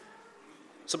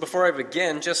So before I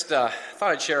begin, just thought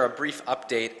I'd share a brief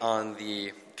update on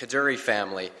the Kaduri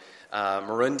family,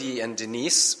 Marundi and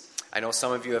Denise. I know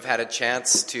some of you have had a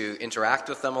chance to interact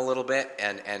with them a little bit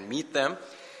and meet them.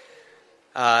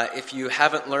 If you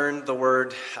haven't learned the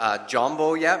word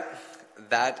Jumbo yet,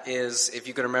 that is, if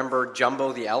you can remember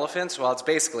Jumbo the elephant, well, it's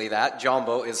basically that.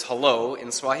 Jumbo is hello in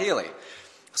Swahili.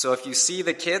 So if you see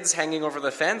the kids hanging over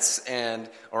the fence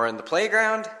or in the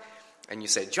playground, and you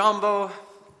say Jumbo,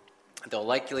 they'll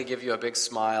likely give you a big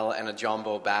smile and a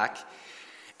Jumbo back.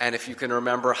 And if you can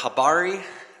remember Habari,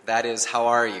 that is, how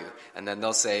are you? And then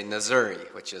they'll say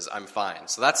Nzuri, which is, I'm fine.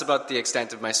 So that's about the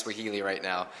extent of my Swahili right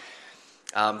now.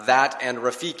 That and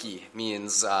Rafiki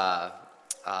means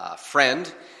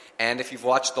friend. And if you've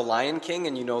watched The Lion King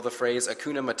and you know the phrase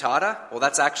Hakuna Matata, well,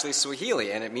 that's actually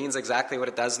Swahili, and it means exactly what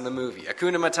it does in the movie.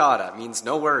 Hakuna Matata means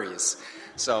no worries.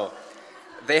 So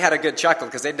they had a good chuckle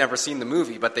because they'd never seen the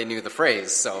movie, but they knew the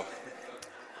phrase. So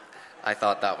I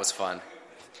thought that was fun.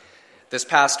 This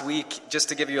past week, just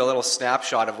to give you a little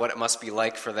snapshot of what it must be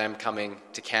like for them coming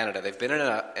to Canada, they've been in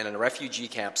a refugee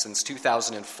camp since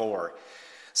 2004.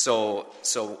 So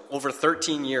over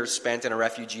 13 years spent in a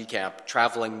refugee camp,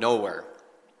 traveling nowhere,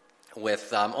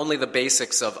 with only the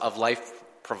basics of life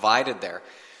provided there.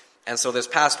 And so this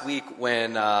past week,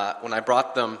 when I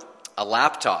brought them a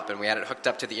laptop and we had it hooked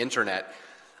up to the internet,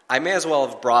 I may as well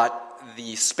have brought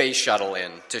the space shuttle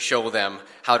in to show them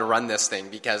how to run this thing,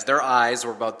 because their eyes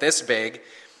were about this big,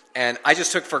 and I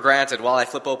just took for granted, while I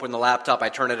flip open the laptop, I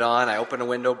turn it on, I open a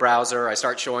window browser, I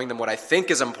start showing them what I think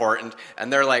is important,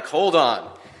 and they're like, hold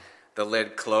on. The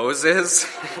lid closes,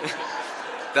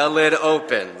 the lid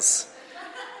opens,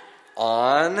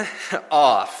 on,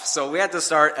 off. So we had to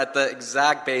start at the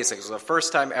exact basics. It was the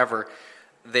first time ever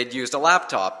they'd used a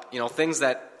laptop, things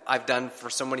that I've done for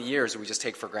so many years we just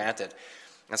take for granted.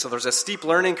 And so there's a steep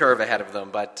learning curve ahead of them,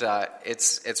 but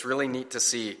it's really neat to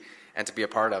see and to be a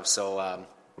part of. So,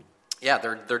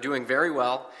 they're doing very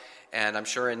well, and I'm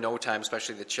sure in no time,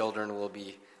 especially the children, will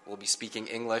be speaking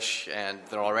English, and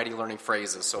they're already learning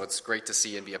phrases, so it's great to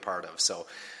see and be a part of. So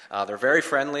they're very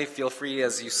friendly. Feel free,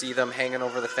 as you see them hanging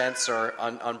over the fence or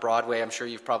on Broadway, I'm sure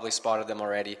you've probably spotted them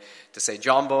already, to say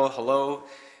Jumbo, hello,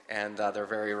 and they're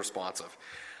very responsive.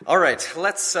 All right,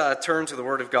 let's turn to the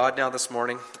Word of God now this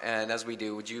morning, and as we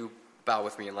do, would you bow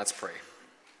with me and let's pray.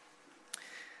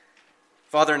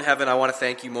 Father in heaven, I want to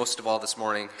thank you most of all this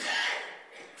morning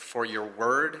for your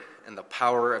Word and the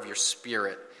power of your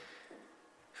Spirit,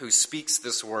 who speaks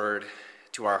this Word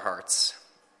to our hearts,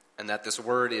 and that this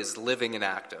Word is living and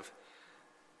active,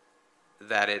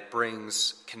 that it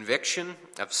brings conviction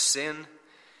of sin.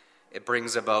 It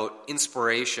brings about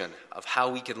inspiration of how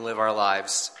we can live our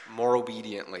lives more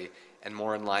obediently and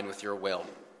more in line with your will.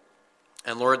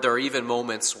 And Lord, there are even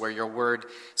moments where your word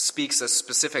speaks a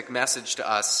specific message to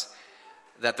us,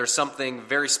 that there's something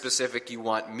very specific you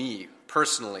want me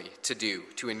personally to do,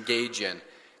 to engage in,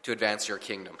 to advance your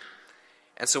kingdom.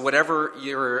 And so whatever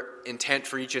your intent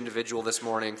for each individual this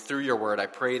morning through your word, I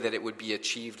pray that it would be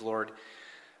achieved, Lord.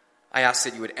 I ask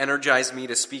that you would energize me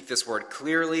to speak this word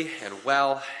clearly and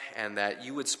well, and that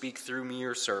you would speak through me,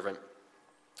 your servant,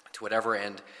 to whatever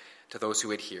end, to those who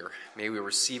would hear. May we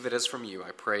receive it as from you,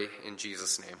 I pray in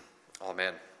Jesus' name.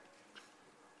 Amen.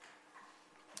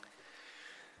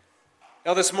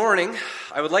 Now this morning,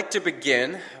 I would like to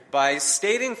begin by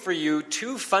stating for you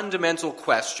two fundamental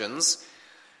questions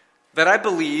that I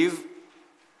believe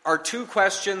are two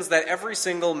questions that every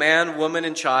single man, woman,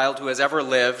 and child who has ever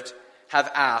lived have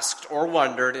asked or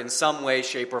wondered in some way,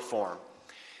 shape, or form.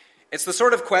 It's the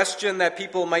sort of question that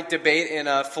people might debate in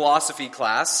a philosophy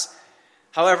class.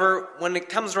 However, when it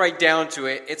comes right down to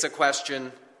it, it's a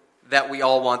question that we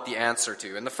all want the answer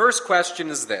to. And the first question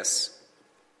is this: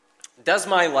 does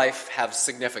my life have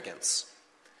significance?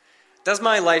 Does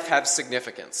my life have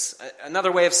significance?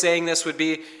 Another way of saying this would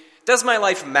be, does my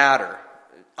life matter?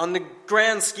 On the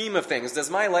grand scheme of things, does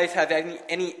my life have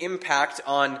any impact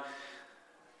on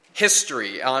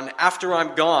history, on after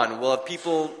I'm gone? Will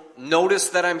people notice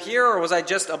that I'm here, or was I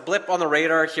just a blip on the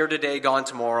radar, here today, gone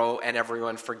tomorrow, and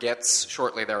everyone forgets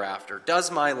shortly thereafter?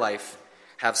 Does my life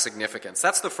have significance?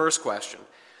 That's the first question.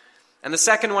 And the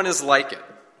second one is like it.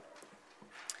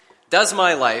 Does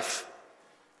my life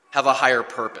have a higher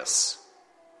purpose?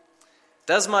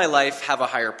 Does my life have a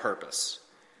higher purpose?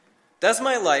 Does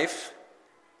my life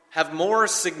have more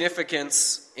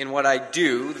significance in what I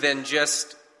do than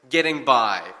just getting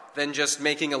by, than just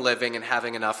making a living and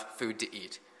having enough food to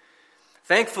eat?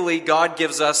 Thankfully, God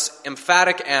gives us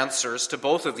emphatic answers to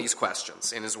both of these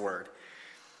questions in His Word.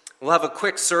 We'll have a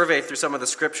quick survey through some of the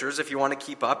scriptures. If you want to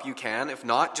keep up, you can. If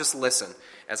not, just listen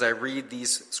as I read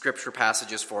these scripture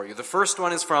passages for you. The first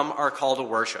one is from our call to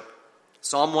worship.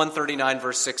 Psalm 139,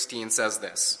 verse 16 says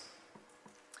this.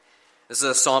 This is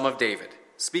a psalm of David.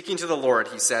 Speaking to the Lord,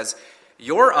 he says,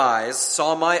 "Your eyes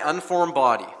saw my unformed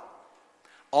body.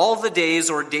 All the days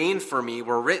ordained for me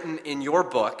were written in your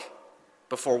book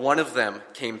before one of them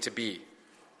came to be."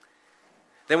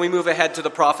 Then we move ahead to the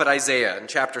prophet Isaiah in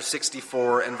chapter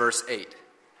 64 and verse 8.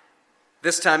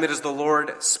 This time it is the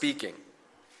Lord speaking.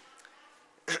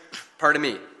 Pardon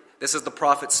me. This is the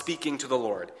prophet speaking to the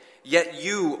Lord. "Yet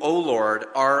you, O Lord,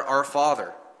 are our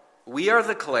Father. We are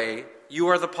the clay, you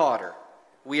are the potter.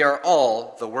 We are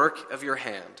all the work of your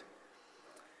hand."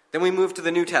 Then we move to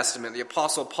the New Testament. The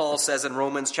Apostle Paul says in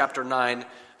Romans chapter 9,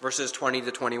 verses 20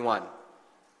 to 21.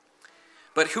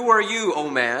 "But who are you, O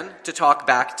man, to talk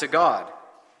back to God?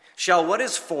 Shall what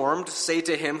is formed say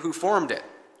to him who formed it,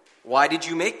 'Why did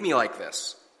you make me like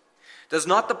this?' Does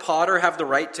not the potter have the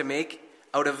right to make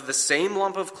out of the same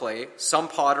lump of clay some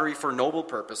pottery for noble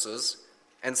purposes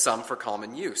and some for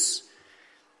common use?"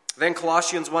 Then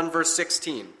Colossians 1, verse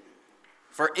 16.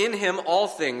 "For in him all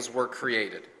things were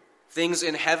created, things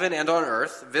in heaven and on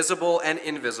earth, visible and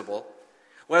invisible,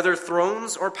 whether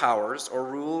thrones or powers or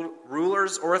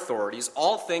rulers or authorities,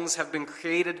 all things have been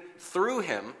created through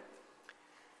him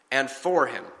and for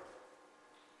him."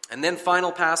 And then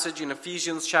final passage in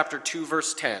Ephesians chapter 2,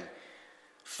 verse 10.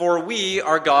 "For we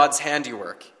are God's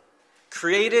handiwork,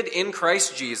 created in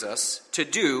Christ Jesus to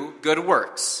do good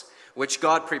works, which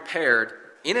God prepared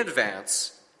in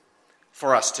advance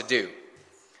for us to do."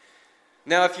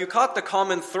 Now, if you caught the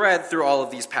common thread through all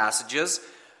of these passages,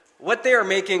 what they are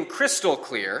making crystal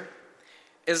clear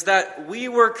is that we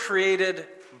were created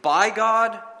by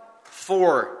God,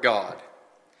 for God.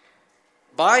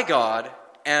 By God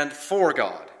and for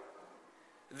God.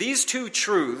 These two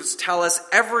truths tell us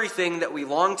everything that we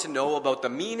long to know about the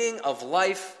meaning of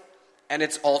life and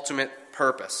its ultimate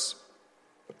purpose.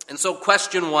 And so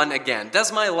question one again,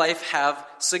 does my life have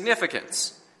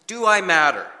significance? Do I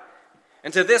matter?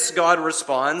 And to this God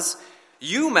responds,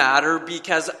 you matter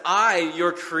because I,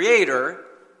 your creator,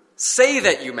 say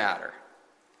that you matter.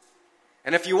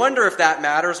 And if you wonder if that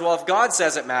matters, well, if God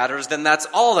says it matters, then that's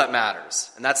all that matters.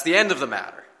 And that's the end of the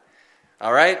matter.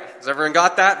 All right? Has everyone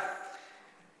got that?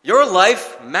 Your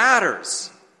life matters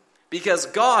because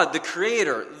God, the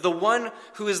creator, the one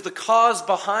who is the cause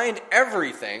behind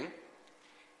everything,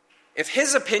 if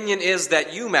his opinion is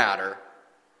that you matter,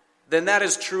 then that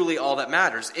is truly all that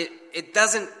matters. It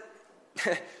doesn't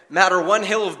matter one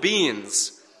hill of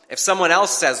beans if someone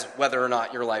else says whether or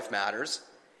not your life matters.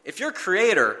 If your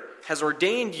creator has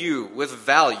ordained you with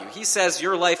value, he says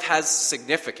your life has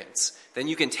significance, then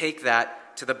you can take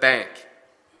that to the bank.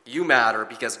 You matter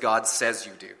because God says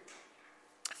you do.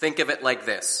 Think of it like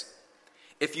this.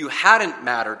 If you hadn't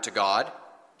mattered to God,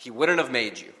 he wouldn't have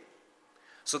made you.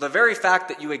 So the very fact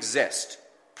that you exist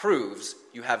proves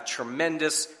you have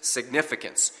tremendous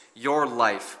significance. Your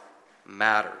life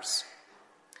matters.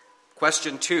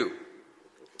 Question 2.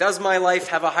 Does my life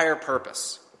have a higher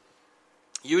purpose?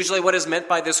 Usually what is meant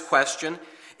by this question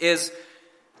is,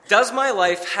 does my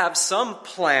life have some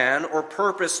plan or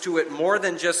purpose to it more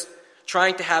than just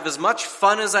trying to have as much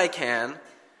fun as I can,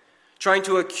 trying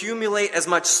to accumulate as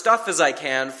much stuff as I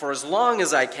can for as long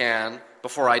as I can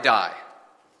before I die?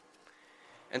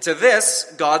 And to this,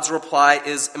 God's reply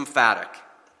is emphatic.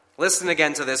 Listen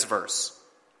again to this verse.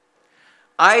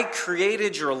 I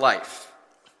created your life.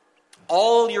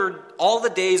 All the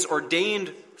days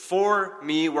ordained for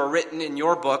me were written in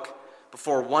your book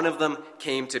before one of them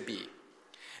came to be.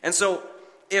 And so,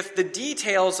 if the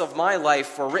details of my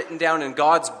life were written down in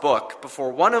God's book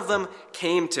before one of them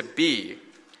came to be,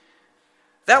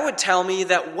 that would tell me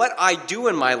that what I do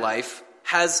in my life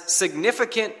has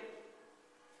significant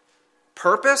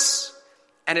purpose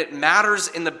and it matters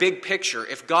in the big picture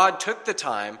if God took the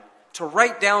time to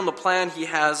write down the plan he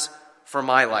has for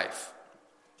my life.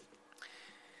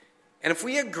 And if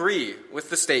we agree with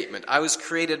the statement, I was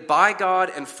created by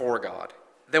God and for God,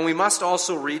 then we must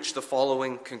also reach the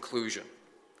following conclusion.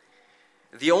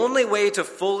 The only way to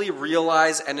fully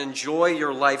realize and enjoy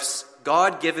your life's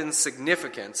God-given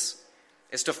significance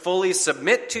is to fully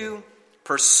submit to,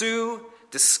 pursue,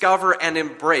 discover, and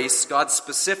embrace God's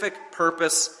specific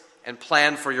purpose and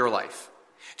plan for your life.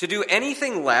 To do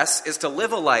anything less is to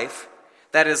live a life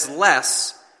that is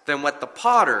less than what the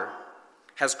potter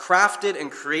has crafted and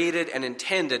created and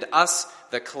intended us,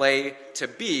 the clay, to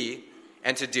be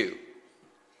and to do.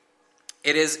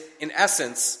 It is, in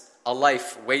essence, a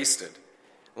life wasted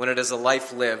when it is a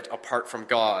life lived apart from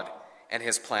God and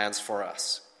his plans for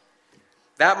us.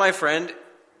 That, my friend,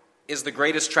 is the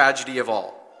greatest tragedy of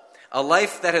all. A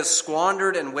life that has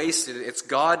squandered and wasted its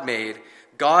God-made,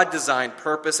 God-designed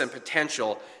purpose and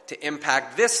potential to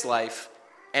impact this life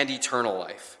and eternal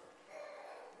life.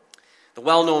 The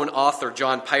well-known author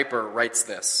John Piper writes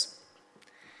this: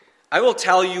 "I will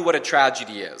tell you what a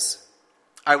tragedy is.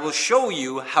 I will show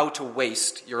you how to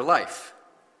waste your life."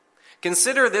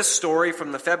 Consider this story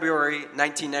from the February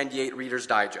 1998 Reader's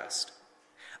Digest.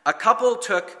 A couple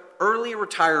took early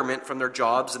retirement from their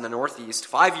jobs in the Northeast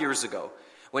 5 years ago,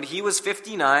 when he was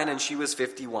 59 and she was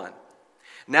 51.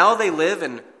 Now they live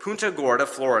in Punta Gorda,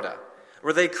 Florida,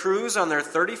 where they cruise on their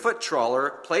 30-foot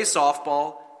trawler, play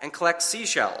softball, and collect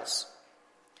seashells.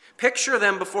 Picture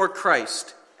them before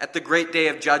Christ at the great day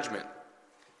of judgment.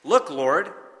 "Look,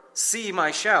 Lord, see my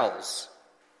shells."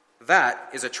 That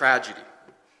is a tragedy.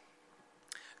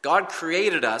 God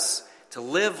created us to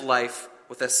live life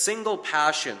with a single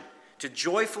passion, to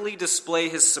joyfully display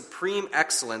his supreme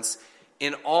excellence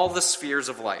in all the spheres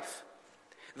of life.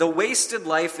 The wasted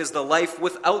life is the life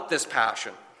without this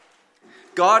passion.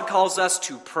 God calls us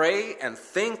to pray and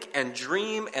think and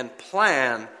dream and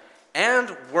plan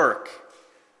and work,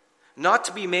 not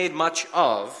to be made much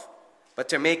of, but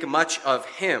to make much of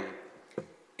him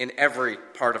in every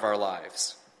part of our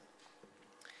lives.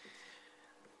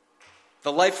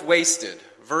 The life wasted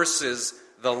versus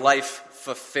the life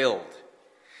fulfilled.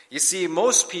 You see,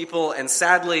 most people, and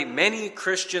sadly many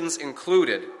Christians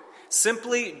included,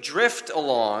 simply drift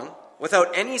along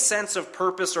without any sense of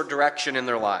purpose or direction in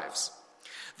their lives.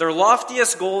 Their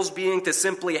loftiest goals being to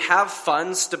simply have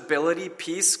fun, stability,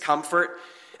 peace, comfort,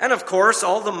 and of course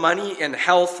all the money and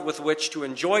health with which to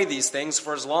enjoy these things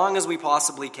for as long as we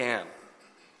possibly can.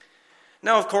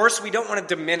 Now, of course, we don't want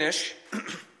to diminish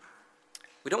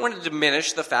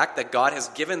the fact that God has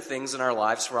given things in our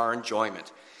lives for our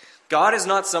enjoyment. God is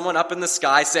not someone up in the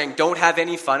sky saying, "Don't have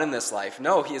any fun in this life."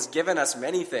 No, he has given us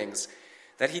many things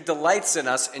that he delights in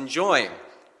us enjoying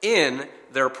in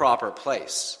their proper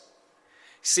place.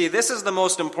 See, this is the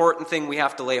most important thing we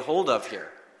have to lay hold of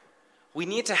here. We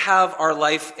need to have our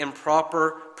life in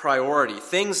proper priority.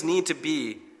 Things need to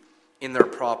be in their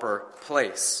proper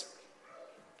place.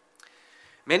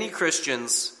 Many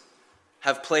Christians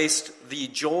have placed the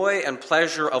joy and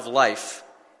pleasure of life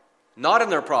not in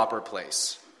their proper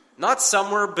place, not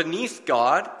somewhere beneath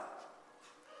God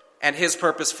and his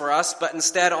purpose for us, but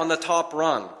instead on the top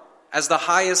rung as the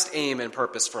highest aim and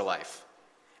purpose for life,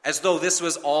 as though this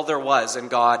was all there was and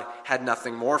God had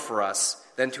nothing more for us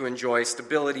than to enjoy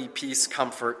stability, peace,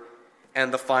 comfort,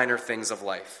 and the finer things of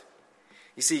life.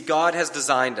 You see, God has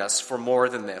designed us for more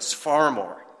than this, far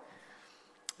more.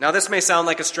 Now, this may sound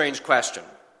like a strange question,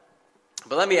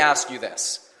 but let me ask you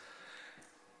this.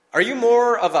 Are you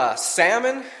more of a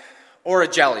salmon or a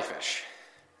jellyfish?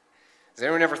 Has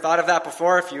anyone ever thought of that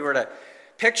before? If you were to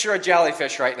picture a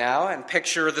jellyfish right now and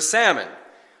picture the salmon,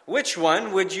 which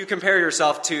one would you compare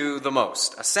yourself to the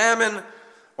most? A salmon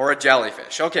or a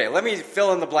jellyfish? Okay, let me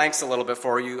fill in the blanks a little bit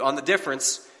for you on the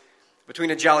difference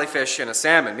between a jellyfish and a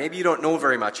salmon. Maybe you don't know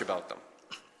very much about them.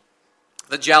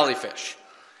 The jellyfish.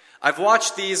 I've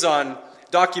watched these on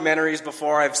documentaries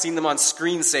before. I've seen them on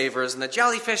screensavers, and the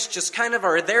jellyfish just kind of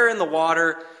are there in the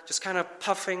water, just kind of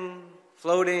puffing,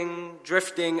 floating,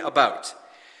 drifting about.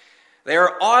 They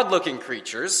are odd-looking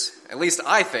creatures, at least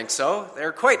I think so.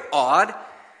 They're quite odd.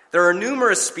 There are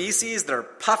numerous species that are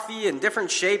puffy in different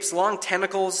shapes, long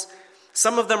tentacles.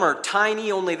 Some of them are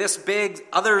tiny, only this big.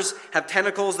 Others have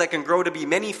tentacles that can grow to be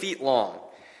many feet long.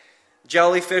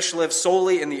 Jellyfish live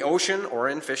solely in the ocean or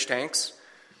in fish tanks.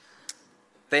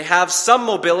 They have some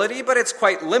mobility, but it's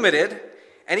quite limited.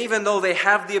 And even though they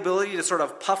have the ability to sort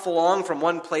of puff along from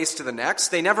one place to the next,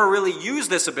 they never really use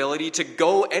this ability to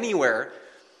go anywhere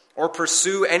or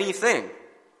pursue anything.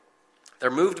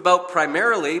 They're moved about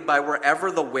primarily by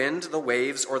wherever the wind, the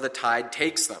waves, or the tide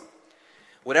takes them.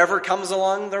 Whatever comes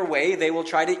along their way, they will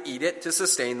try to eat it to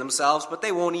sustain themselves, but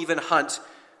they won't even hunt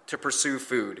to pursue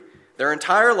food. Their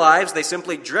entire lives, they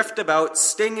simply drift about,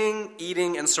 stinging,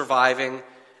 eating, and surviving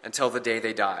until the day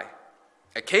they die.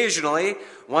 Occasionally,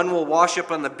 one will wash up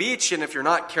on the beach, and if you're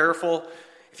not careful,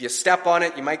 if you step on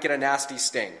it, you might get a nasty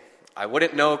sting. I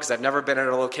wouldn't know because I've never been at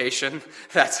a location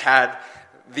that's had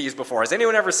these before. Has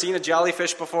anyone ever seen a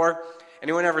jellyfish before?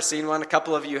 Anyone ever seen one? A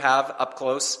couple of you have, up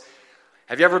close.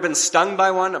 Have you ever been stung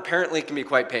by one? Apparently it can be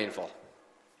quite painful.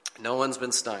 No one's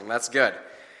been stung. That's good.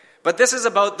 But this is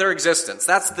about their existence.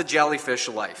 That's the jellyfish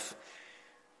life.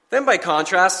 Then by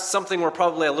contrast, something we're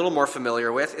probably a little more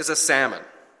familiar with is a salmon.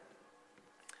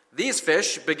 These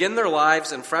fish begin their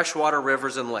lives in freshwater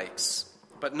rivers and lakes.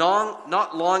 But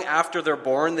not long after they're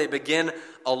born, they begin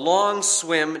a long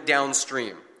swim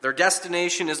downstream. Their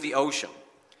destination is the ocean.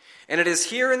 And it is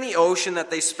here in the ocean that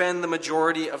they spend the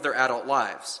majority of their adult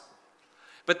lives.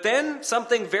 But then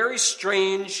something very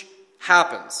strange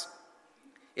happens.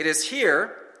 It is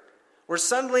here where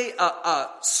suddenly a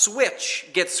switch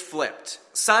gets flipped.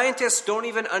 Scientists don't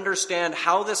even understand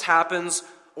how this happens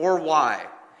or why.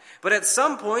 But at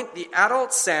some point, the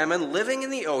adult salmon living in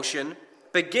the ocean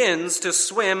begins to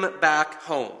swim back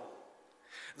home.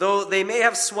 Though they may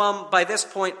have swum by this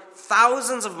point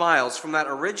thousands of miles from that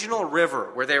original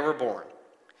river where they were born.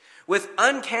 With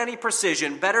uncanny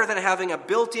precision, better than having a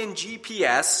built-in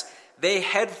GPS, they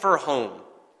head for home.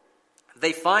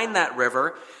 They find that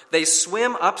river, they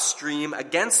swim upstream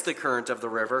against the current of the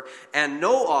river, and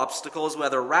no obstacles,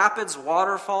 whether rapids,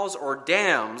 waterfalls, or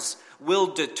dams, will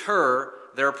deter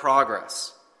their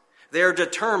progress. They are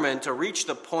determined to reach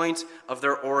the point of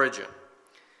their origin.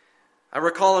 I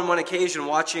recall on one occasion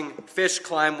watching fish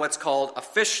climb what's called a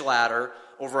fish ladder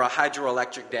over a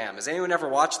hydroelectric dam. Has anyone ever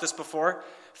watched this before?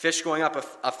 Fish going up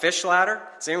a fish ladder?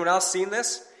 Has anyone else seen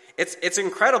this? It's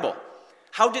incredible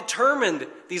how determined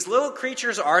these little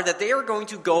creatures are that they are going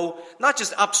to go not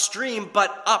just upstream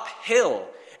but uphill.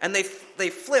 And they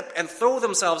flip and throw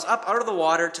themselves up out of the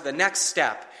water to the next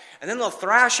step. And then they'll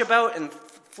thrash about and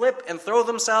flip and throw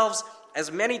themselves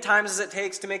as many times as it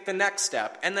takes to make the next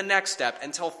step and the next step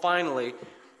until finally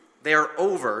they are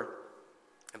over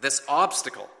this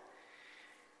obstacle.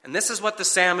 And this is what the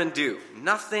salmon do.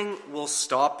 Nothing will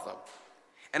stop them.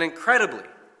 And incredibly,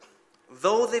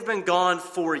 though they've been gone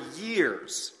for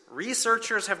years,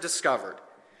 researchers have discovered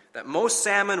that most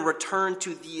salmon return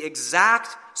to the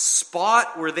exact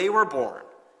spot where they were born.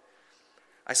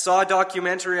 I saw a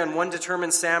documentary on one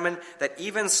determined salmon that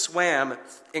even swam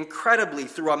incredibly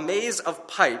through a maze of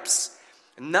pipes,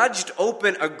 nudged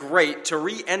open a grate to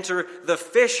re-enter the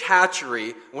fish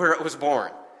hatchery where it was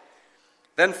born.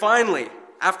 Then finally,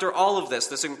 after all of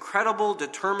this incredible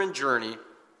determined journey,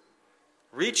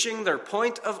 reaching their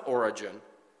point of origin,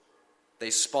 they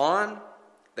spawn,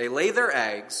 they lay their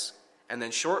eggs, and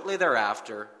then shortly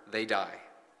thereafter, they die.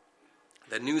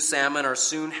 The new salmon are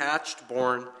soon hatched,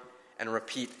 born, and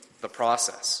repeat the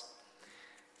process.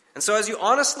 And so as you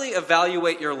honestly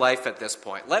evaluate your life at this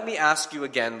point, let me ask you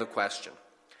again the question.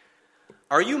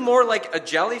 Are you more like a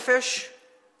jellyfish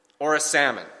or a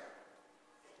salmon?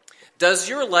 Does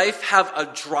your life have a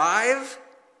drive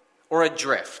or a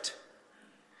drift?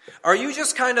 Are you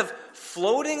just kind of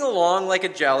floating along like a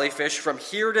jellyfish from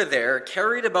here to there,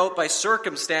 carried about by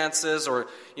circumstances or,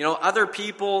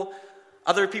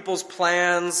 other people's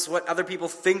plans, what other people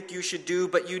think you should do,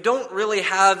 but you don't really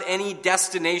have any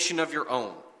destination of your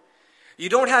own? You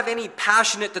don't have any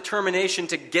passionate determination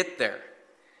to get there.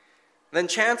 Then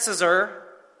chances are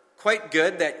quite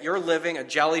good that you're living a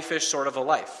jellyfish sort of a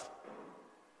life.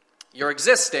 You're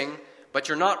existing, but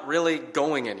you're not really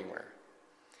going anywhere.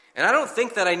 And I don't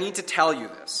think that I need to tell you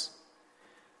this,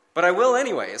 but I will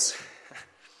anyways.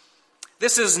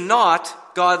 This is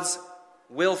not God's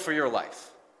will for your life.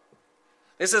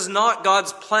 This is not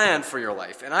God's plan for your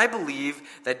life. And I believe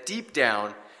that deep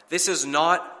down, this is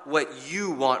not what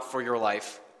you want for your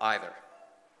life either.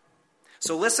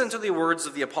 So listen to the words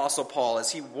of the Apostle Paul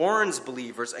as he warns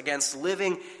believers against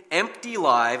living empty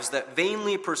lives that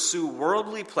vainly pursue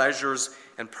worldly pleasures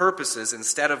and purposes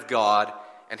instead of God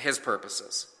and his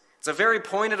purposes. It's a very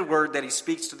pointed word that he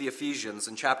speaks to the Ephesians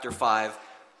in chapter 5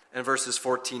 and verses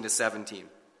 14 to 17.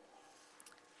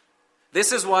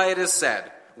 This is why it is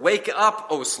said, "Wake up,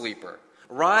 O sleeper,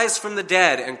 rise from the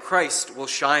dead, and Christ will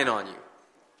shine on you.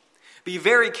 Be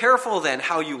very careful then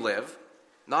how you live,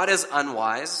 not as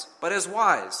unwise, but as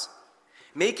wise,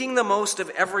 making the most of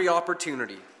every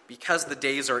opportunity, because the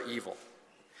days are evil.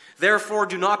 Therefore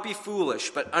do not be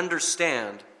foolish, but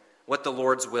understand what the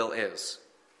Lord's will is."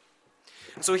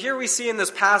 So here we see in this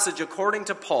passage, according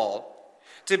to Paul,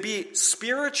 to be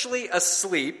spiritually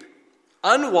asleep,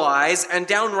 unwise, and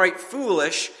downright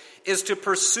foolish is to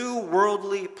pursue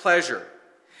worldly pleasure,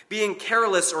 being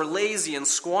careless or lazy and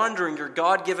squandering your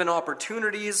God-given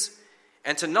opportunities,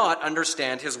 and to not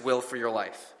understand his will for your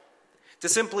life. To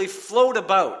simply float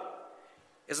about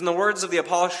is, in the words of the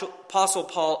Apostle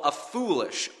Paul, a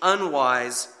foolish,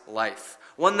 unwise life,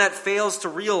 one that fails to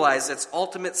realize its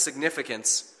ultimate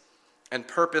significance and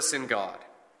purpose in God.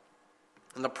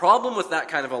 And the problem with that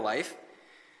kind of a life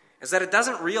is that it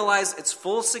doesn't realize its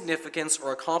full significance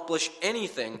or accomplish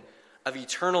anything of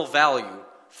eternal value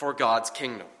for God's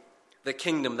kingdom, the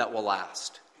kingdom that will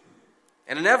last.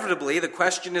 And inevitably, the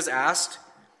question is asked,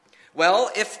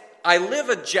 well, if I live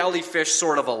a jellyfish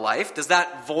sort of a life, does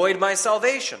that void my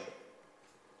salvation?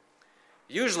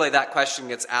 Usually that question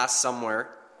gets asked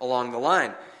somewhere along the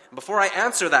line. And before I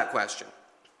answer that question,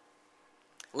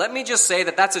 Let me just say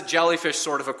that that's a jellyfish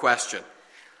sort of a question.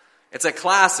 It's a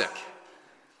classic.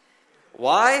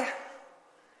 Why?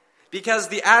 Because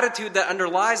the attitude that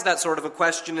underlies that sort of a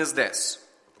question is this: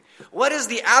 what is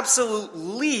the absolute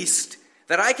least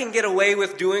that I can get away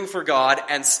with doing for God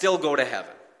and still go to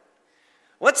heaven?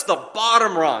 What's the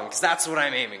bottom rung? Because that's what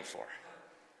I'm aiming for.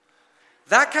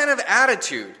 That kind of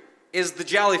attitude is the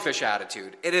jellyfish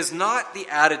attitude. It is not the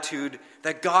attitude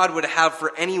that God would have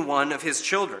for any one of his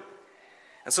children.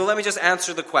 And so let me just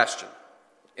answer the question.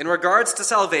 In regards to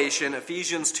salvation,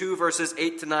 Ephesians 2 verses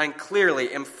 8 to 9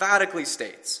 clearly, emphatically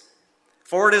states,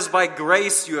 "For it is by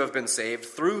grace you have been saved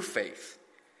through faith.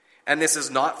 And this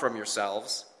is not from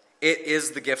yourselves. It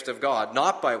is the gift of God,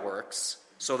 not by works,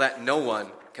 so that no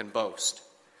one can boast."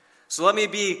 So let me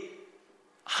be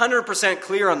 100%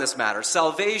 clear on this matter.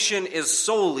 Salvation is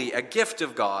solely a gift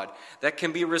of God that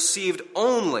can be received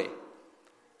only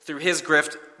through his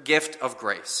gift of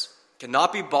grace. It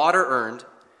cannot be bought or earned,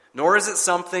 nor is it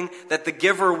something that the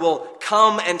giver will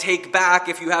come and take back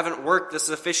if you haven't worked the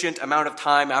sufficient amount of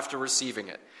time after receiving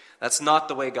it. That's not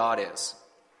the way God is.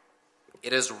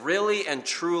 It is really and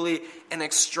truly an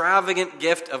extravagant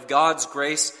gift of God's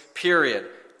grace, period.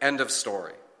 End of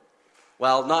story.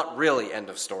 Well, not really end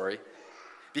of story.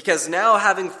 Because now,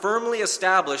 having firmly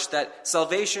established that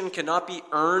salvation cannot be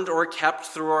earned or kept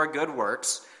through our good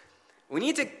works, we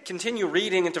need to continue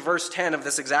reading into verse 10 of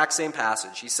this exact same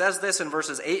passage. He says this in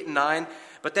verses 8 and 9,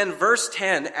 but then verse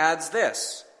 10 adds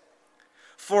this: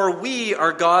 "For we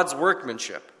are God's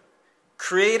workmanship,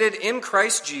 created in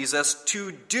Christ Jesus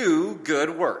to do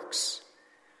good works,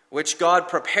 which God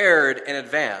prepared in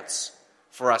advance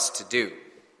for us to do."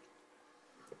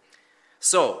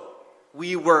 So,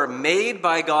 we were made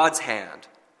by God's hand,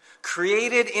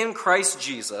 created in Christ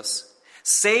Jesus,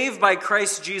 saved by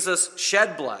Christ Jesus'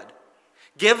 shed blood,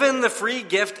 given the free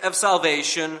gift of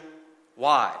salvation.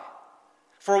 Why?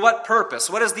 For what purpose?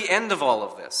 What is the end of all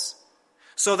of this?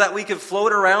 So that we could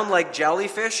float around like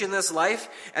jellyfish in this life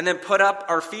and then put up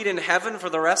our feet in heaven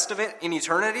for the rest of it in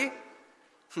eternity?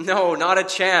 No, not a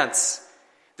chance.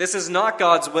 This is not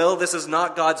God's will. This is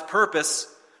not God's purpose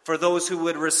for those who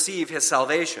would receive his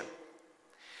salvation.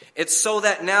 It's so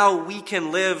that now we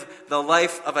can live the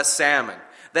life of a salmon.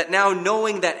 That now,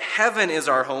 knowing that heaven is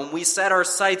our home, we set our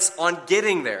sights on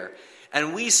getting there.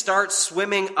 And we start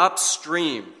swimming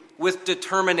upstream with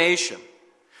determination.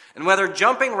 And whether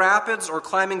jumping rapids or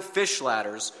climbing fish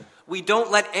ladders, we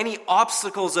don't let any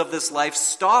obstacles of this life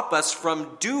stop us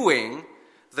from doing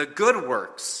the good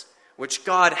works which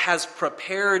God has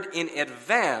prepared in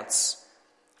advance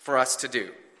for us to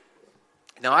do.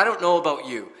 Now, I don't know about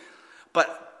you,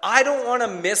 but I don't want to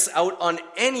miss out on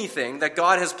anything that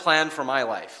God has planned for my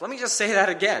life. Let me just say that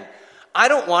again. I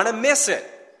don't want to miss it.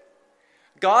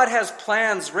 God has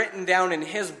plans written down in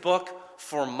his book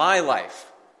for my life,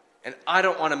 and I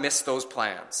don't want to miss those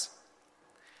plans.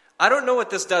 I don't know what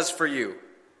this does for you,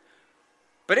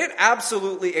 but it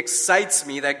absolutely excites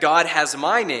me that God has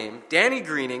my name, Danny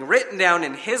Greening, written down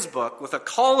in his book with a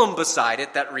column beside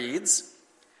it that reads,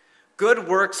 "Good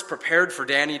works prepared for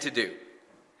Danny to do."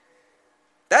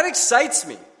 That excites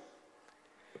me.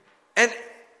 And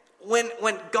when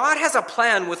God has a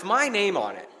plan with my name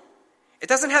on it, it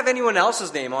doesn't have anyone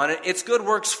else's name on it. It's good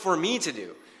works for me to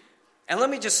do. And let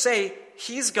me just say,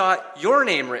 he's got your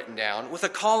name written down with a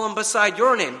column beside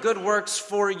your name. Good works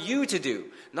for you to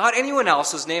do. Not anyone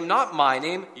else's name, not my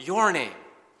name, your name.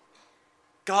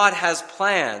 God has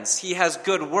plans. He has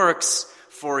good works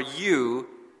for you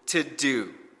to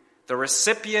do. The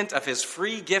recipient of his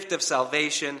free gift of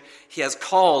salvation, he has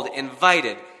called,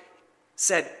 invited,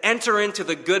 said, enter into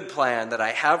the good plan that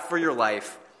I have for your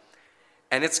life,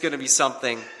 and it's going to be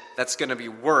something that's going to be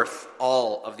worth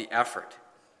all of the effort.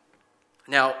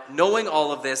 Now, knowing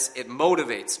all of this, it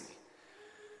motivates me.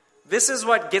 This is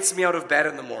what gets me out of bed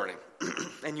in the morning.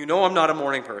 And you know I'm not a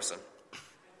morning person.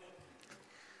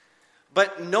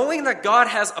 But knowing that God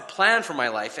has a plan for my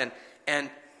life, and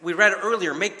we read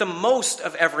earlier, make the most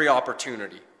of every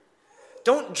opportunity.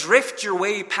 Don't drift your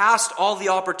way past all the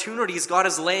opportunities God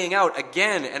is laying out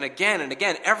again and again and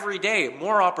again. Every day,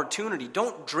 more opportunity.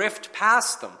 Don't drift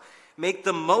past them. Make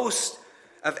the most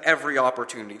of every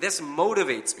opportunity. This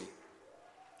motivates me.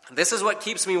 This is what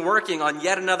keeps me working on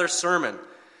yet another sermon,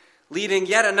 leading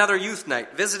yet another youth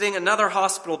night, visiting another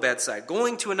hospital bedside,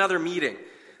 going to another meeting,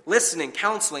 listening,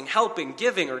 counseling, helping,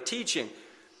 giving, or teaching.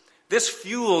 This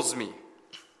fuels me.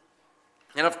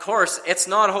 And of course, it's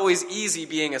not always easy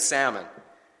being a salmon.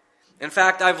 In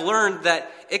fact, I've learned that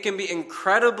it can be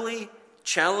incredibly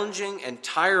challenging and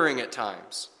tiring at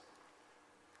times.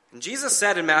 And Jesus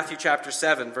said in Matthew chapter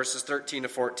 7, verses 13 to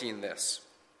 14 this,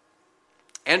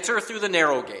 Enter through the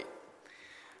narrow gate.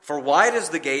 For wide is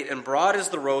the gate and broad is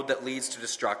the road that leads to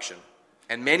destruction,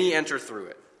 and many enter through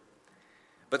it.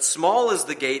 But small is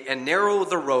the gate and narrow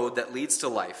the road that leads to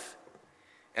life,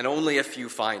 and only a few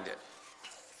find it.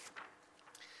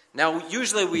 Now,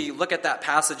 usually we look at that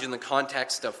passage in the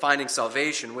context of finding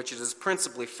salvation, which it is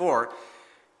principally for.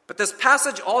 But this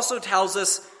passage also tells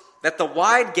us that the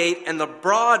wide gate and the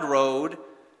broad road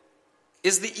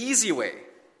is the easy way.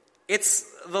 It's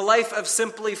the life of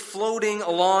simply floating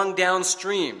along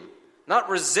downstream, not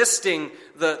resisting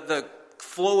the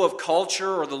flow of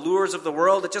culture or the lures of the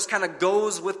world. It just kind of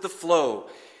goes with the flow.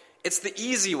 It's the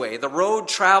easy way, the road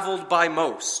traveled by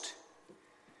most.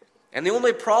 And the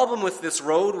only problem with this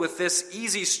road, with this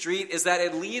easy street, is that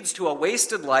it leads to a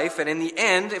wasted life, and in the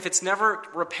end, if it's never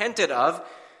repented of,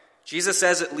 Jesus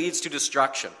says it leads to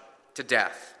destruction, to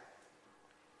death.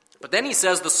 But then he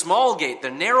says the small gate,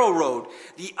 the narrow road,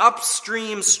 the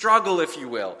upstream struggle, if you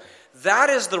will, that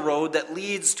is the road that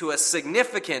leads to a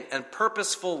significant and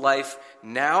purposeful life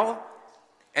now,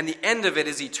 and the end of it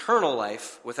is eternal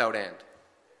life without end.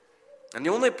 And the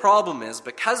only problem is,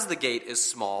 because the gate is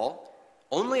small,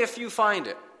 only a few find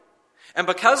it. And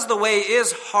because the way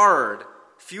is hard,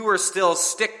 fewer still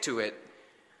stick to it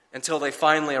until they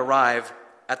finally arrive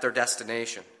at their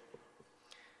destination.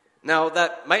 Now,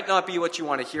 that might not be what you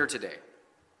want to hear today.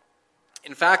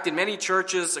 In fact, in many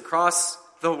churches across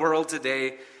the world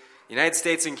today, the United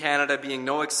States and Canada being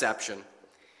no exception,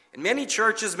 in many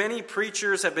churches, many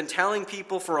preachers have been telling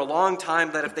people for a long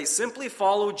time that if they simply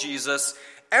follow Jesus,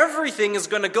 everything is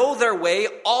going to go their way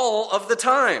all of the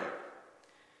time.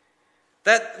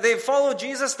 That they've followed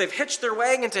Jesus, they've hitched their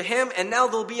wagon to him, and now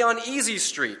they'll be on easy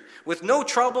street with no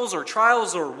troubles or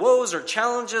trials or woes or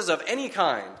challenges of any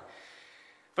kind.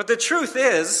 But the truth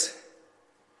is,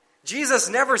 Jesus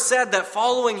never said that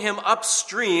following him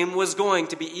upstream was going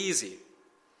to be easy.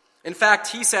 In fact,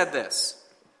 he said this: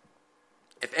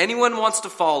 if anyone wants to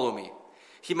follow me,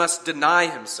 he must deny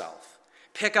himself,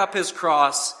 pick up his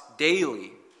cross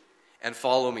daily, and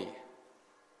follow me.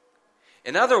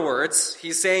 In other words,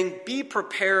 he's saying, be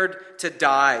prepared to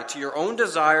die to your own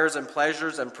desires and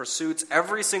pleasures and pursuits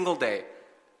every single day.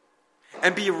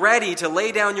 And be ready to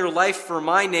lay down your life for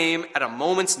my name at a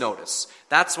moment's notice.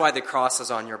 That's why the cross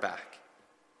is on your back.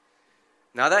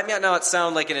 Now that might not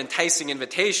sound like an enticing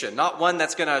invitation, not one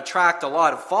that's going to attract a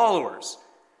lot of followers.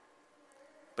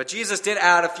 But Jesus did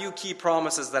add a few key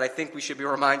promises that I think we should be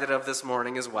reminded of this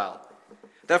morning as well.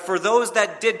 That for those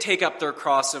that did take up their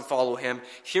cross and follow him,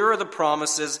 here are the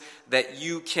promises that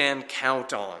you can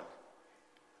count on.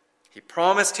 He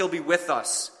promised he'll be with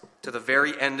us to the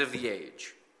very end of the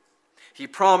age. He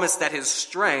promised that his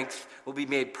strength will be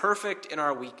made perfect in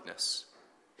our weakness.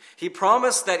 He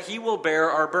promised that he will bear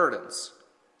our burdens.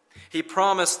 He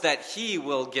promised that he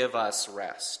will give us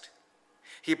rest.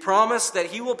 He promised that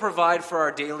he will provide for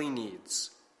our daily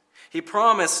needs. He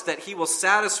promised that he will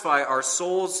satisfy our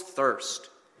soul's thirst.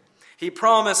 He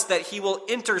promised that he will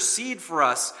intercede for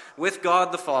us with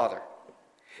God the Father.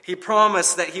 He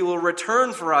promised that he will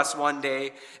return for us one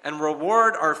day and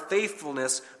reward our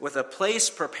faithfulness with a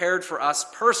place prepared for us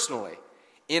personally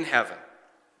in heaven.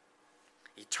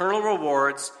 Eternal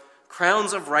rewards,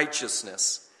 crowns of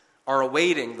righteousness, are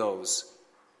awaiting those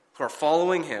who are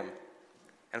following him.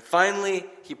 And finally,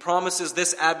 he promises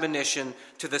this admonition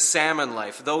to the salmon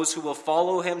life, those who will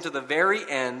follow him to the very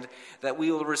end, that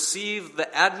we will receive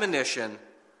the admonition,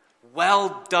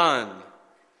 well done,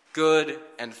 good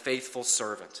and faithful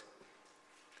servant.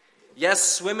 Yes,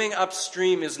 swimming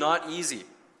upstream is not easy,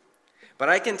 but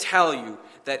I can tell you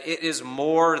that it is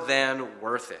more than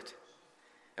worth it.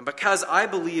 And because I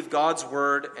believe God's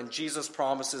word and Jesus'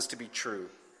 promises to be true,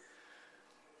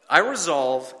 I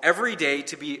resolve every day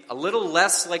to be a little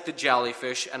less like the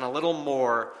jellyfish and a little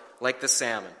more like the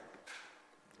salmon.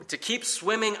 To keep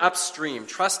swimming upstream,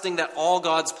 trusting that all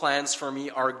God's plans for me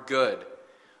are good,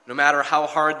 no matter how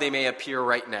hard they may appear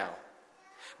right now.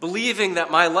 Believing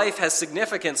that my life has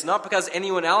significance, not because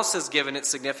anyone else has given it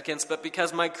significance, but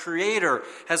because my Creator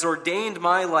has ordained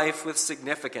my life with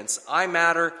significance. I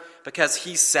matter because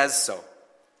he says so.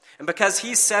 And because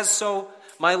he says so,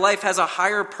 my life has a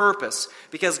higher purpose,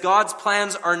 because God's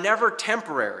plans are never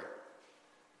temporary.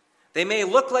 They may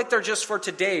look like they're just for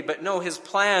today, but no, his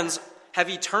plans have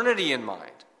eternity in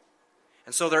mind.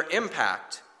 And so their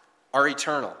impact are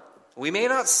eternal. We may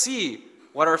not see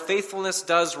what our faithfulness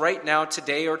does right now,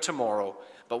 today, or tomorrow,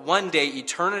 but one day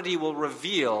eternity will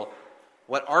reveal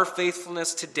what our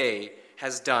faithfulness today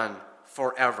has done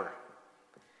forever.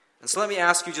 And so let me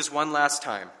ask you just one last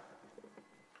time.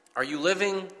 Are you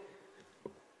living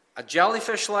a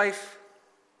jellyfish life,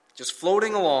 just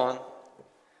floating along,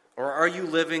 Or are you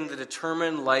living the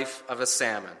determined life of a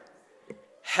salmon?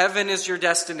 Heaven is your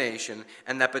destination,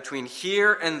 and that between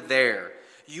here and there,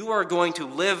 you are going to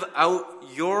live out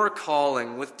your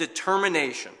calling with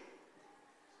determination.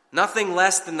 Nothing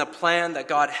less than the plan that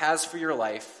God has for your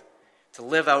life, to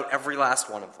live out every last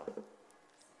one of them.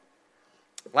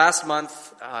 Last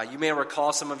month, you may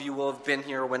recall, some of you will have been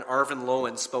here when Arvin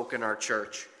Lowen spoke in our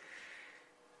church.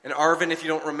 And Arvin, if you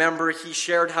don't remember, he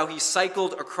shared how he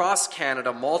cycled across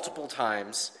Canada multiple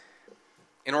times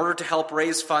in order to help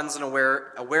raise funds and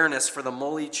awareness for the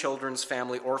Mully Children's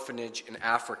Family Orphanage in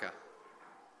Africa.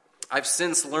 I've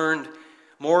since learned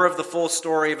more of the full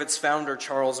story of its founder,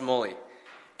 Charles Mully.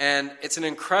 And it's an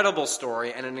incredible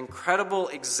story and an incredible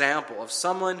example of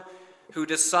someone who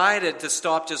decided to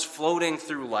stop just floating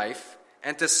through life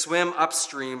and to swim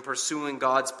upstream pursuing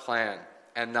God's plan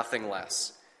and nothing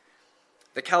less.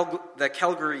 The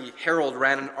Calgary Herald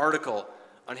ran an article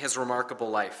on his remarkable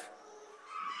life.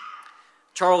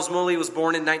 Charles Mully was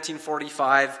born in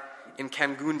 1945 in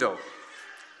Kangundo.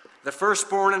 The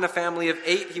firstborn in a family of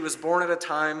 8, he was born at a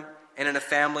time and in a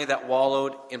family that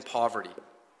wallowed in poverty.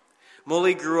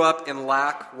 Mully grew up in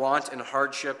lack, want, and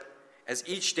hardship, as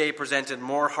each day presented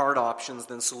more hard options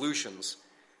than solutions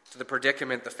to the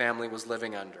predicament the family was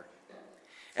living under.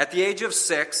 At the age of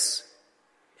 6,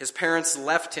 his parents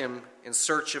left him in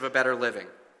search of a better living,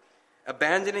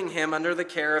 abandoning him under the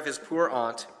care of his poor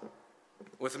aunt,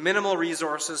 with minimal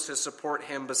resources to support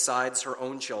him besides her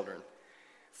own children.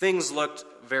 Things looked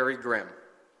very grim.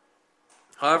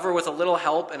 However, with a little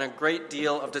help and a great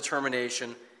deal of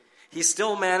determination, he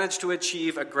still managed to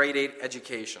achieve a grade 8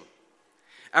 education.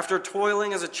 After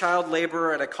toiling as a child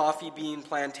laborer at a coffee bean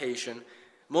plantation,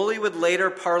 Mully would later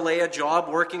parlay a job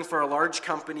working for a large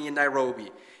company in Nairobi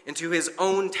into his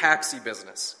own taxi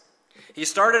business. He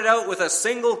started out with a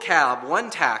single cab, one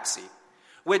taxi,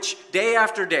 which day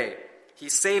after day he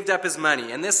saved up his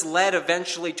money, and this led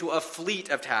eventually to a fleet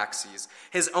of taxis,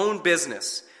 his own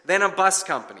business, then a bus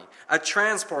company, a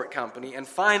transport company, and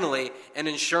finally an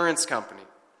insurance company.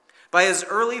 By his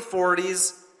early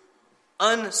 40s,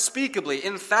 unspeakably,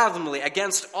 unfathomably,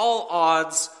 against all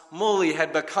odds, Mully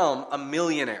had become a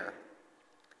millionaire.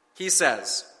 He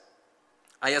says,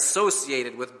 "I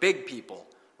associated with big people,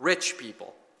 rich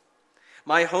people.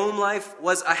 My home life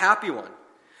was a happy one.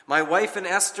 My wife and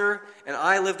Esther and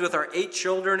I lived with our 8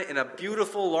 children in a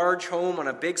beautiful large home on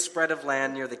a big spread of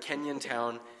land near the Kenyan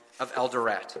town of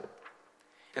Eldoret."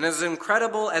 And as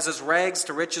incredible as his rags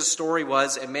to riches story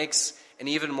was, it makes an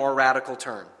even more radical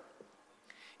turn.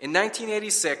 In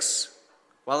 1986,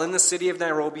 while in the city of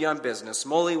Nairobi on business,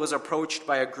 Mully was approached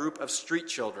by a group of street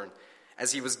children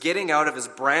as he was getting out of his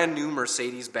brand new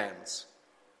Mercedes-Benz.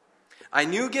 "I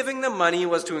knew giving them money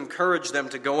was to encourage them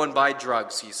to go and buy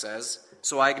drugs," he says,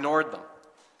 "so I ignored them."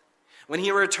 When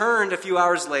he returned a few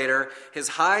hours later, his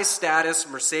high-status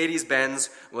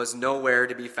Mercedes-Benz was nowhere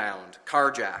to be found,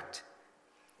 carjacked.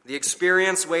 The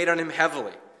experience weighed on him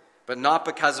heavily, but not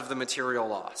because of the material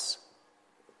loss.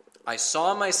 "I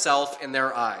saw myself in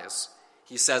their eyes,"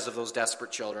 he says of those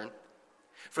desperate children.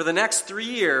 "For the next 3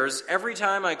 years, every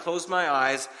time I closed my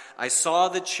eyes, I saw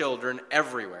the children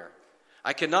everywhere.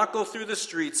 I could not go through the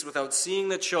streets without seeing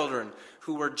the children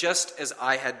who were just as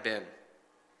I had been."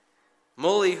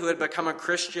 Mully, who had become a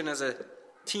Christian as a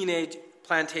teenage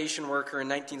plantation worker in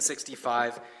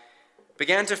 1965,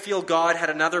 began to feel God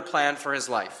had another plan for his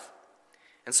life.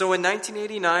 And so in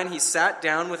 1989, he sat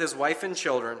down with his wife and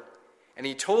children, and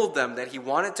he told them that he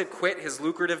wanted to quit his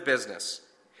lucrative business,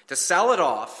 to sell it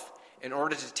off in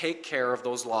order to take care of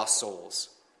those lost souls.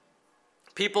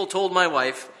 "People told my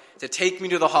wife to take me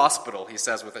to the hospital," he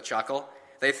says with a chuckle.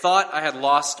 "They thought I had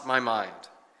lost my mind."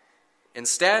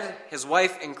 Instead, his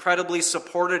wife incredibly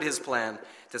supported his plan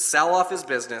to sell off his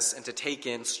business and to take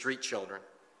in street children.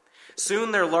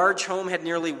 Soon their large home had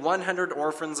nearly 100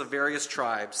 orphans of various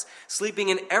tribes, sleeping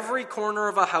in every corner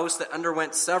of a house that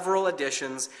underwent several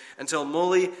additions until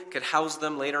Mully could house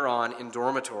them later on in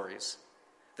dormitories.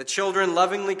 The children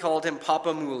lovingly called him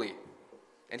Papa Mully,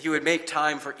 and he would make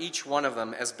time for each one of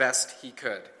them as best he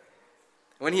could.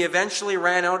 When he eventually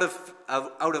ran out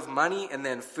of money and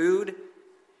then food,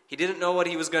 he didn't know what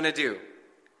he was going to do,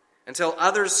 until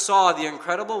others saw the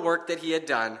incredible work that he had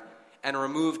done and were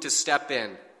moved to step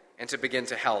in and to begin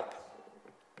to help.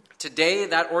 Today,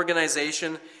 that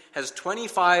organization has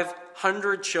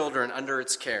 2,500 children under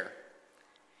its care.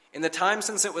 In the time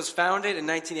since it was founded in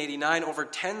 1989, over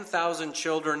 10,000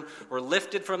 children were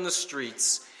lifted from the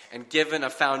streets and given a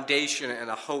foundation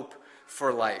and a hope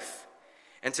for life.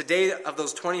 And today, of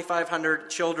those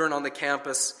 2,500 children on the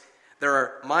campus, there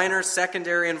are minor,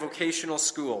 secondary, and vocational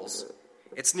schools,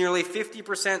 It's nearly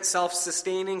 50%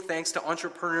 self-sustaining thanks to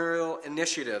entrepreneurial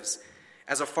initiatives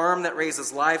as a farm that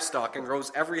raises livestock and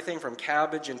grows everything from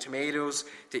cabbage and tomatoes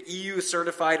to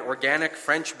EU-certified organic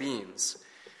French beans.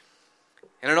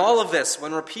 And in all of this,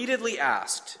 when repeatedly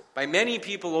asked by many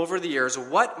people over the years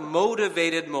what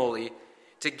motivated Molly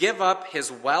to give up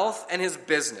his wealth and his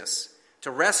business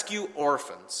to rescue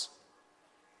orphans,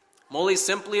 Molly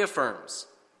simply affirms,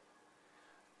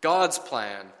 God's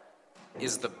plan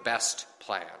is the best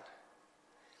plan.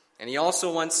 And he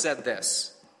also once said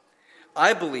this,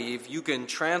 I believe you can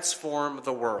transform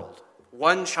the world,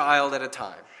 one child at a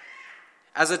time.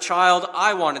 As a child,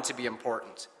 I wanted to be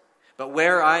important, but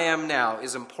where I am now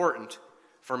is important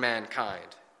for mankind.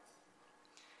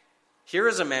 Here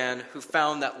is a man who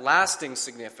found that lasting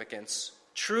significance,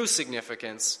 true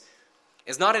significance,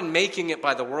 is not in making it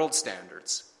by the world's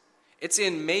standards. It's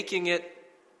in making it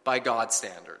by God's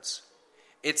standards.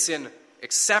 It's in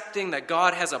accepting that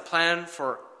God has a plan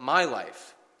for my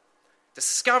life,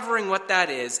 discovering what that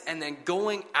is, and then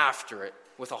going after it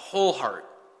with a whole heart,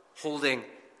 holding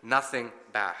nothing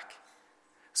back.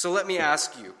 So let me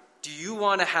ask you, do you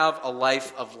want to have a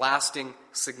life of lasting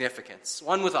significance,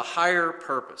 one with a higher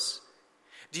purpose?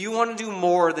 Do you want to do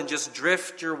more than just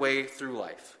drift your way through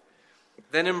life?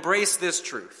 Then embrace this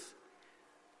truth.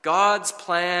 God's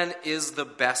plan is the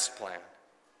best plan.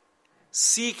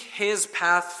 Seek his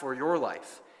path for your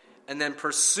life, and then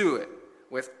pursue it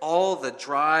with all the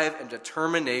drive and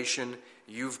determination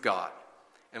you've got,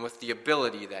 and with the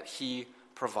ability that he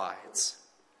provides.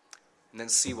 And then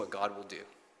see what God will do.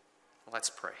 Let's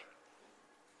pray.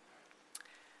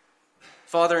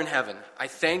 Father in heaven, I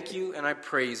thank you and I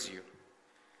praise you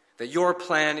that your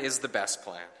plan is the best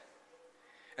plan.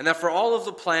 And that for all of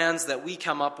the plans that we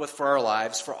come up with for our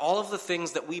lives, for all of the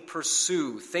things that we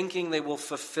pursue, thinking they will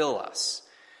fulfill us,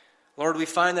 Lord, we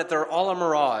find that they're all a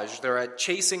mirage. They're a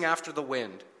chasing after the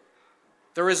wind.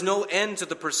 There is no end to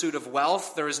the pursuit of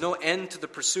wealth. There is no end to the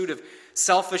pursuit of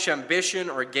selfish ambition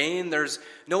or gain. There's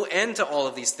no end to all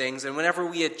of these things. And whenever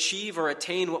we achieve or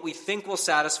attain what we think will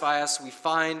satisfy us, we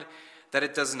find that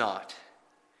it does not.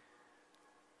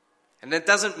 And it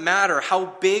doesn't matter how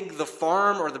big the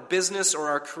farm or the business or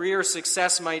our career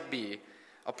success might be.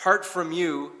 Apart from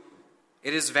you,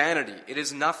 it is vanity. It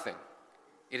is nothing.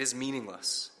 It is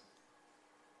meaningless.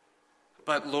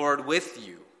 But Lord, with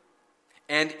you,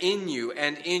 and in you,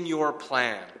 and in your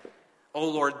plan, oh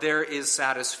Lord, there is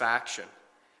satisfaction.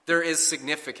 There is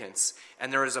significance.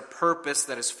 And there is a purpose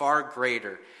that is far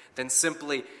greater than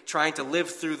simply trying to live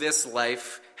through this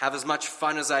life, have as much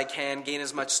fun as I can, gain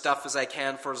as much stuff as I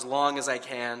can for as long as I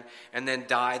can, and then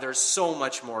die. There's so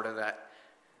much more to that.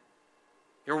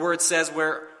 Your word says,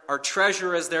 where our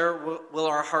treasure is, there will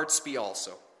our hearts be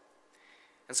also.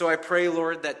 And so I pray,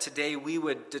 Lord, that today we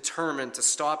would determine to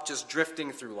stop just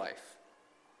drifting through life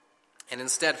and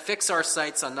instead fix our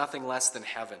sights on nothing less than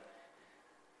heaven.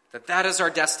 That is our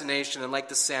destination, and like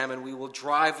the salmon, we will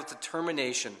drive with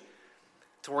determination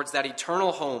towards that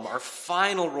eternal home, our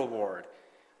final reward,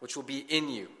 which will be in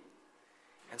you.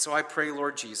 And so I pray,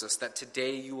 Lord Jesus, that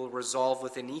today you will resolve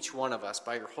within each one of us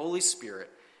by your Holy Spirit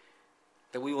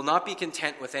that we will not be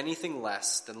content with anything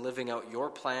less than living out your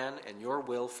plan and your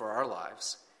will for our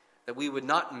lives, that we would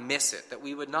not miss it, that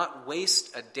we would not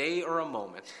waste a day or a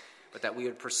moment, but that we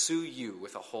would pursue you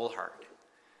with a whole heart.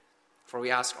 For we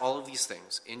ask all of these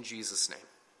things in Jesus' name.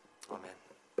 Amen.